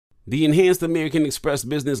The Enhanced American Express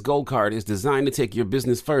Business Gold Card is designed to take your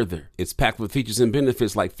business further. It's packed with features and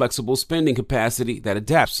benefits like flexible spending capacity that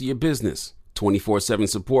adapts to your business, 24/7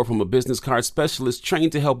 support from a business card specialist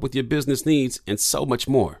trained to help with your business needs, and so much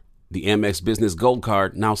more. The Amex Business Gold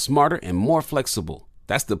Card, now smarter and more flexible.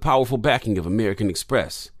 That's the powerful backing of American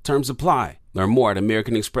Express. Terms apply. Learn more at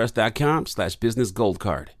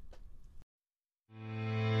americanexpress.com/businessgoldcard.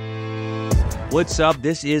 What's up?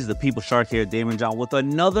 This is the People Shark here, Damon John, with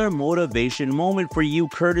another motivation moment for you,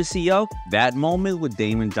 courtesy of That Moment with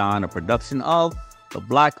Damon John, a production of the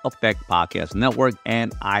Black Effect Podcast Network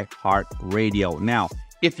and iHeartRadio. Now,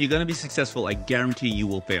 if you're going to be successful, I guarantee you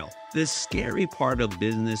will fail. The scary part of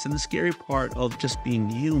business and the scary part of just being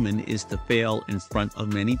human is to fail in front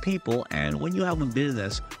of many people. And when you have a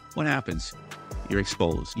business, what happens? You're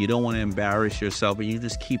exposed. You don't want to embarrass yourself, and you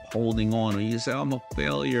just keep holding on, or you say, I'm a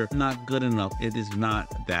failure, not good enough. It is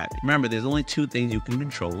not that. Remember, there's only two things you can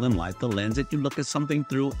control in life: the lens that you look at something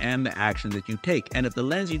through and the action that you take. And if the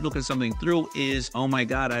lens you look at something through is, oh my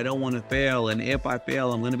God, I don't want to fail, and if I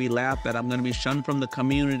fail, I'm going to be laughed at, I'm going to be shunned from the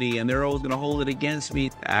community, and they're always going to hold it against me,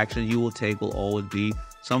 the action you will take will always be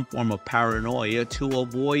some form of paranoia to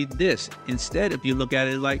avoid this. Instead, if you look at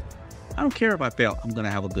it like, I don't care if I fail, I'm going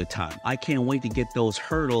to have a good time. I can't wait to get those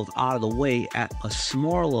hurdles out of the way at a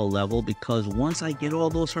smaller level, because once I get all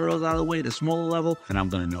those hurdles out of the way at a smaller level, then I'm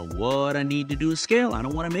going to know what I need to do to scale. I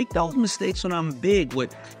don't want to make those mistakes when I'm big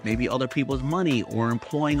with maybe other people's money or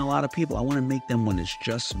employing a lot of people. I want to make them when it's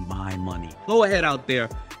just my money. Go ahead out there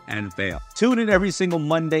and fail. Tune in every single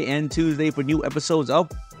Monday and Tuesday for new episodes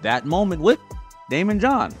of That Moment with Damon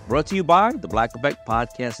John, brought to you by the Black Effect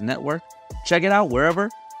Podcast Network. Check it out wherever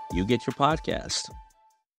you get your podcast.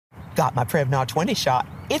 Got my Prevnar 20 shot.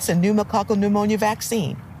 It's a pneumococcal pneumonia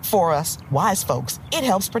vaccine. For us, wise folks, it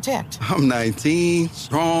helps protect. I'm 19,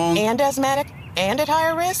 strong, and asthmatic, and at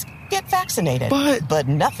higher risk. Get vaccinated. But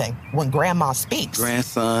nothing when grandma speaks.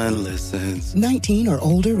 Grandson listens. 19 or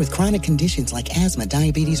older with chronic conditions like asthma,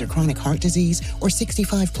 diabetes, or chronic heart disease, or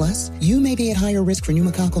 65 plus, you may be at higher risk for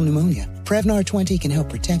pneumococcal pneumonia. Prevnar 20 can help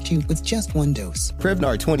protect you with just one dose.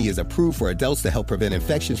 Prevnar 20 is approved for adults to help prevent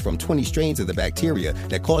infections from 20 strains of the bacteria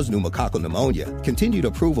that cause pneumococcal pneumonia. Continued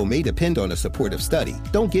approval may depend on a supportive study.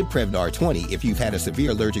 Don't get Prevnar 20 if you've had a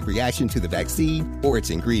severe allergic reaction to the vaccine or its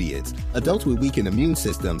ingredients. Adults with weakened immune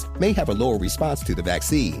systems may have a lower response to the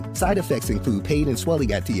vaccine. Side effects include pain and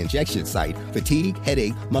swelling at the injection site, fatigue,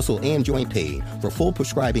 headache, muscle, and joint pain. For full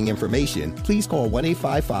prescribing information, please call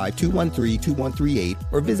 1-855-213-2138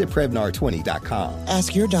 or visit Prevnar20.com.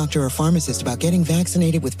 Ask your doctor or pharmacist about getting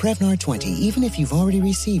vaccinated with Prevnar 20, even if you've already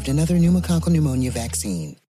received another pneumococcal pneumonia vaccine.